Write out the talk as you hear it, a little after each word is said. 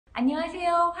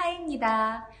안녕하세요,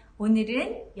 화입니다.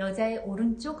 오늘은 여자의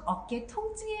오른쪽 어깨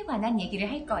통증에 관한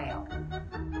얘기를 할 거예요.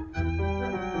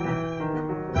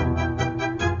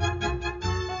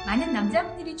 많은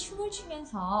남자분들이 춤을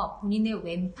추면서 본인의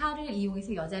왼팔을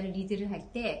이용해서 여자를 리드를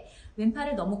할 때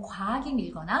왼팔을 너무 과하게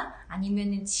밀거나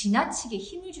아니면 지나치게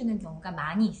힘을 주는 경우가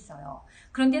많이 있어요.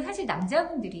 그런데 사실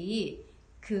남자분들이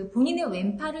본인의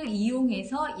왼팔을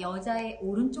이용해서 여자의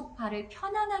오른쪽 팔을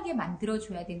편안하게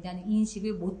만들어줘야 된다는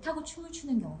인식을 못하고 춤을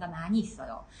추는 경우가 많이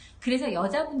있어요. 그래서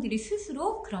여자분들이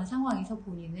스스로 그런 상황에서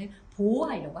본인을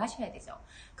보호하려고 하셔야 되죠.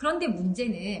 그런데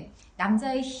문제는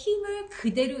남자의 힘을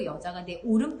그대로 여자가 내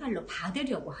오른팔로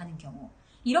받으려고 하는 경우,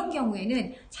 이런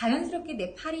경우에는 자연스럽게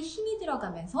내 팔에 힘이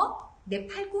들어가면서 내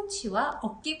팔꿈치와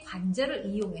어깨 관절을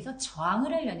이용해서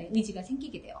저항을 하려는 의지가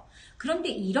생기게 돼요. 그런데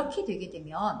이렇게 되게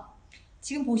되면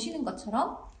지금 보시는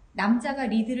것처럼 남자가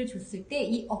리드를 줬을 때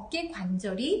이 어깨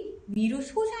관절이 위로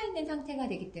솟아있는 상태가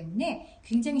되기 때문에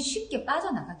굉장히 쉽게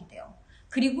빠져나가게 돼요.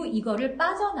 그리고 이거를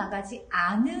빠져나가지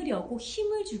않으려고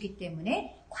힘을 주기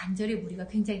때문에 관절에 무리가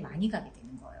굉장히 많이 가게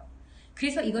되는 거예요.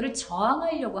 그래서 이거를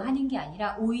저항하려고 하는 게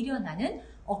아니라 오히려 나는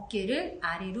어깨를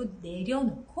아래로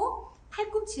내려놓고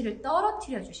팔꿈치를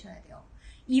떨어뜨려 주셔야 돼요.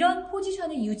 이런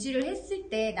포지션을 유지를 했을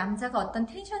때 남자가 어떤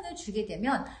텐션을 주게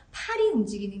되면 팔이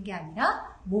움직이는 게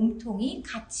아니라 몸통이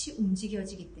같이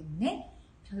움직여지기 때문에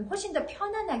훨씬 더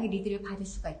편안하게 리드를 받을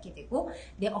수가 있게 되고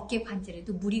내 어깨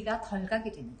관절에도 무리가 덜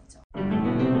가게 되는 거죠.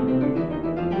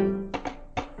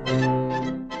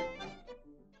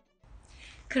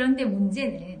 그런데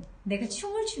문제는 내가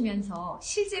춤을 추면서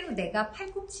실제로 내가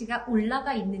팔꿈치가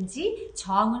올라가 있는지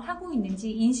저항을 하고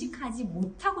있는지 인식하지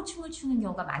못하고 춤을 추는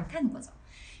경우가 많다는 거죠.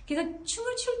 그래서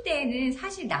춤을 출 때에는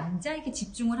사실 남자에게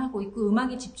집중을 하고 있고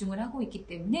음악에 집중을 하고 있기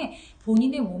때문에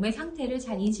본인의 몸의 상태를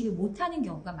잘 인식을 못하는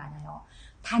경우가 많아요.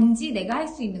 단지 내가 할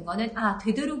수 있는 거는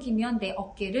되도록이면 내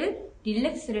어깨를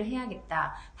릴렉스를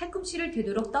해야겠다. 팔꿈치를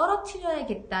되도록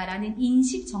떨어뜨려야겠다라는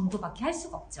인식 정도밖에 할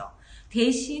수가 없죠.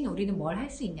 대신 우리는 뭘 할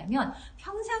수 있냐면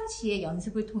평상시에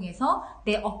연습을 통해서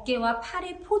내 어깨와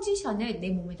팔의 포지션을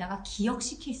내 몸에다가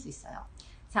기억시킬 수 있어요.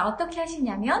 자, 어떻게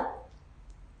하시냐면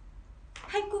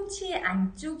팔꿈치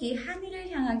안쪽이 하늘을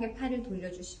향하게 팔을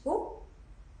돌려주시고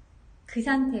그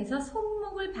상태에서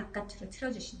손목을 바깥으로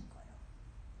틀어주시는 거예요.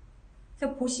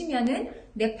 그래서 보시면은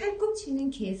내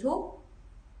팔꿈치는 계속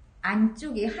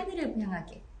안쪽에 하늘을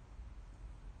향하게,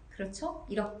 그렇죠?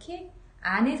 이렇게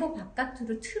안에서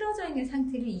바깥으로 틀어져 있는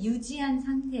상태를 유지한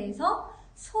상태에서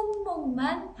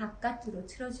손목만 바깥으로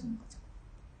틀어주는 거죠.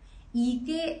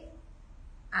 이게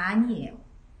아니에요.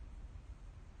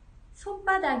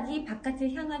 손바닥이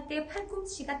바깥을 향할 때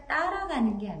팔꿈치가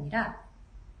따라가는 게 아니라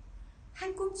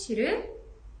팔꿈치를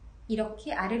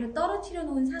이렇게 아래로 떨어뜨려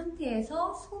놓은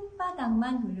상태에서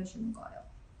손바닥만 돌려주는 거예요.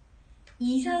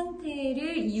 이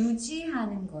상태를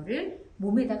유지하는 거를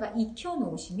몸에다가 익혀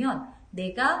놓으시면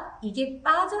내가 이게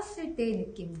빠졌을 때의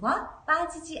느낌과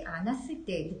빠지지 않았을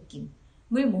때의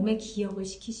느낌을 몸에 기억을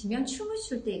시키시면 춤을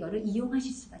출 때 이거를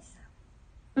이용하실 수가 있어요.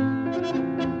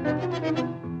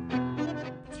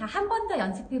 자, 한 번 더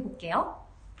연습해 볼게요.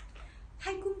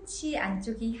 팔꿈치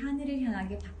안쪽이 하늘을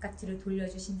향하게 바깥으로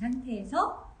돌려주신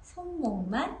상태에서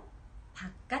손목만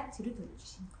바깥으로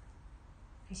돌려주시는 거예요.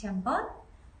 다시 한번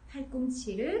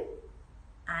팔꿈치를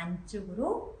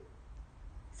안쪽으로,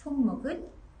 손목은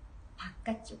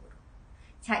바깥쪽으로.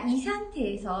 자, 이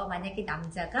상태에서 만약에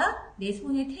남자가 내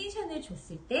손에 텐션을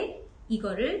줬을 때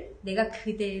이거를 내가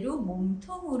그대로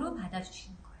몸통으로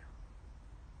받아주시는 거예요.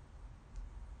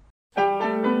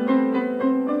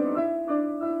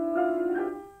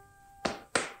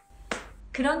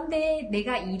 그런데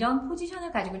내가 이런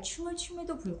포지션을 가지고 춤을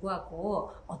춤에도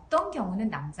불구하고 어떤 경우는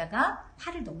남자가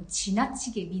팔을 너무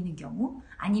지나치게 미는 경우,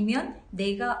 아니면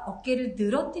내가 어깨를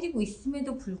늘어뜨리고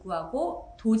있음에도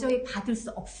불구하고 도저히 받을 수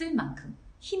없을 만큼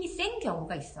힘이 센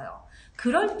경우가 있어요.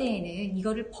 그럴 때에는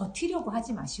이거를 버티려고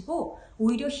하지 마시고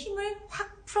오히려 힘을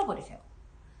확 풀어버리세요.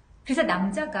 그래서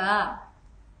남자가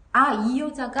이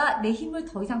여자가 내 힘을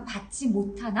더 이상 받지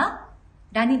못하나?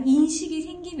 라는 인식이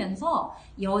생기면서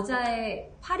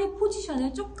여자의 팔의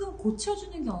포지션을 조금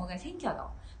고쳐주는 경우가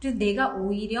생겨요. 그래서 내가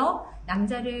오히려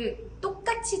남자를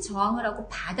똑같이 저항을 하고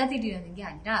받아들이려는 게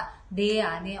아니라 내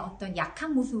안에 어떤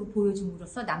약한 모습을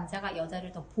보여줌으로써 남자가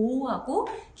여자를 더 보호하고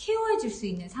케어해 줄 수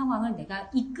있는 상황을 내가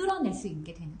이끌어낼 수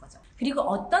있게 되는 거죠. 그리고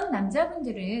어떤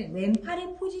남자분들은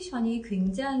왼팔의 포지션이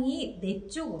굉장히 내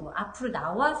쪽으로 앞으로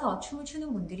나와서 춤을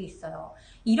추는 분들이 있어요.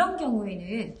 이런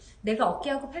경우에는 내가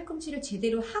어깨하고 팔꿈치를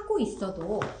제대로 하고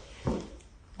있어도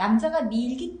남자가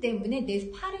밀기 때문에 내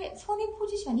손의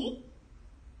포지션이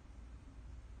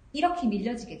이렇게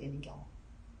밀려지게 되는 경우.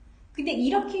 근데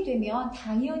이렇게 되면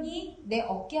당연히 내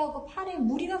어깨하고 팔에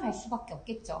무리가 갈 수밖에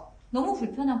없겠죠. 너무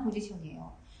불편한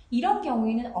포지션이에요. 이런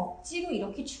경우에는 억지로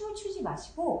이렇게 춤을 추지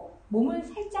마시고 몸을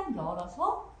살짝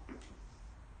열어서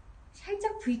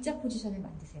살짝 V자 포지션을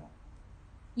만드세요.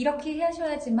 이렇게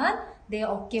하셔야지만 내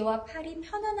어깨와 팔이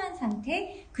편안한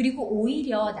상태, 그리고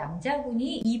오히려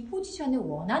남자분이 이 포지션을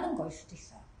원하는 걸 수도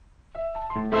있어요.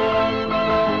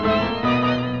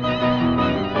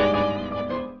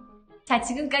 자,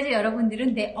 지금까지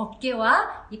여러분들은 내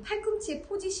어깨와 이 팔꿈치의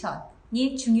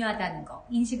포지션이 중요하다는 거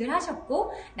인식을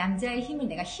하셨고, 남자의 힘을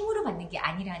내가 힘으로 받는 게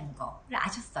아니라는 거를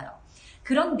아셨어요.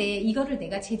 그런데 이거를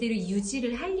내가 제대로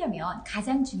유지를 하려면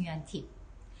가장 중요한 팁.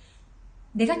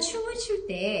 내가 춤을 출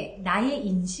때 나의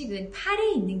인식은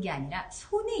팔에 있는 게 아니라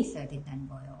손에 있어야 된다는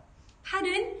거예요.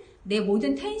 팔은 내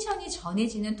모든 텐션이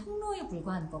전해지는 통로에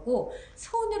불과한 거고,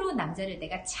 손으로 남자를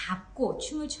내가 잡고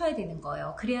춤을 춰야 되는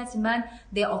거예요. 그래야지만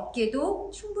내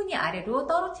어깨도 충분히 아래로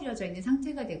떨어뜨려져 있는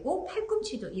상태가 되고,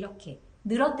 팔꿈치도 이렇게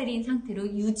늘어뜨린 상태로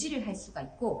유지를 할 수가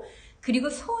있고, 그리고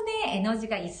손에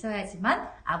에너지가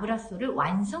있어야지만 아브라소를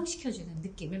완성시켜주는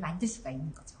느낌을 만들 수가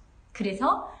있는 거죠.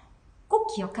 그래서 꼭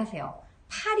기억하세요.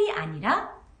 팔이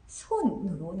아니라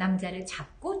손으로 남자를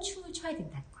잡고 춤을 춰야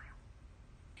된다는 거예요.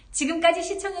 지금까지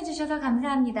시청해주셔서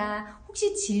감사합니다.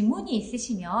 혹시 질문이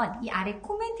있으시면 이 아래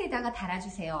코멘트에다가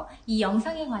달아주세요. 이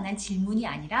영상에 관한 질문이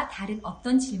아니라 다른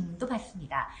어떤 질문도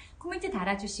받습니다. 코멘트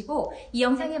달아주시고, 이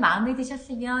영상이 마음에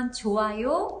드셨으면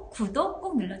좋아요, 구독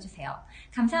꼭 눌러주세요.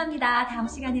 감사합니다. 다음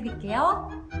시간에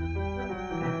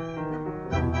뵐게요.